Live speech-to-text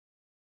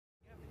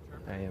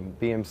I am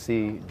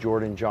BMC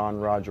Jordan John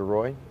Roger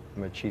Roy.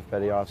 I'm a Chief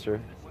Petty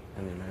Officer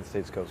in the United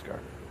States Coast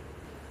Guard.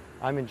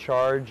 I'm in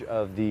charge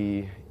of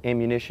the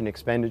ammunition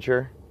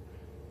expenditure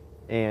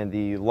and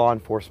the law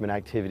enforcement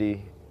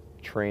activity,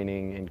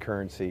 training, and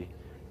currency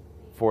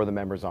for the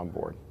members on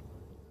board.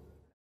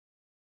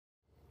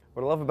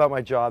 What I love about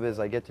my job is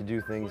I get to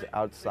do things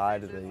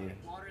outside of the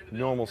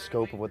normal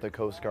scope of what the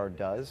Coast Guard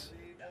does.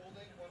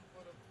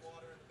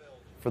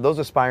 For those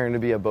aspiring to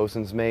be a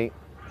bosun's mate,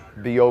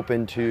 be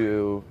open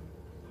to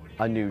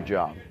a new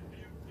job.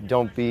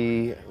 Don't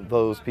be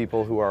those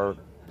people who are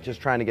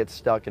just trying to get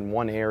stuck in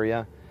one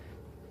area.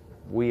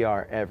 We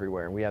are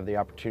everywhere. We have the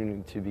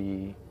opportunity to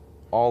be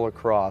all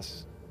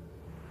across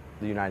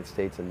the United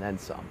States and then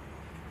some.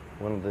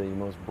 One of the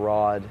most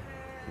broad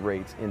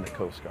rates in the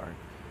Coast Guard.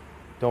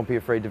 Don't be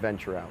afraid to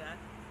venture out.